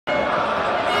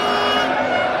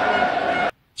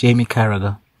Jamie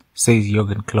Carragher says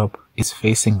Jurgen Klopp is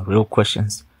facing real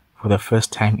questions for the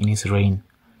first time in his reign,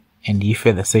 and he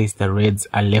further says the Reds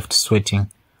are left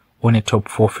sweating on a top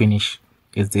 4 finish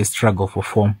as they struggle for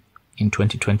form in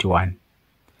 2021.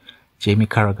 Jamie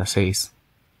Carragher says,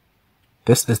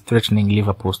 "This is threatening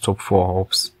Liverpool's top 4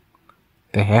 hopes.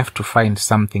 They have to find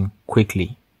something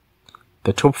quickly.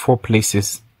 The top 4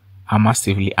 places are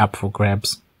massively up for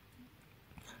grabs.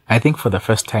 I think for the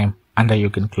first time under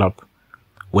Jurgen Klopp,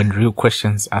 when real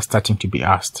questions are starting to be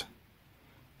asked.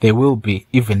 There will be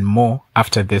even more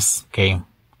after this game.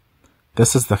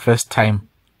 This is the first time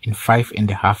in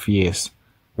 5.5 years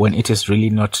when it is really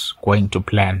not going to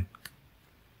plan.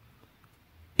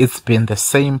 It's been the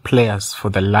same players for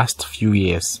the last few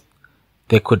years.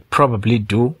 They could probably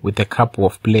do with a couple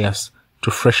of players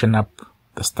to freshen up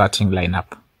the starting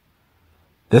lineup.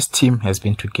 This team has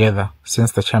been together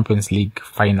since the Champions League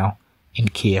final in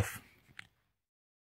Kiev.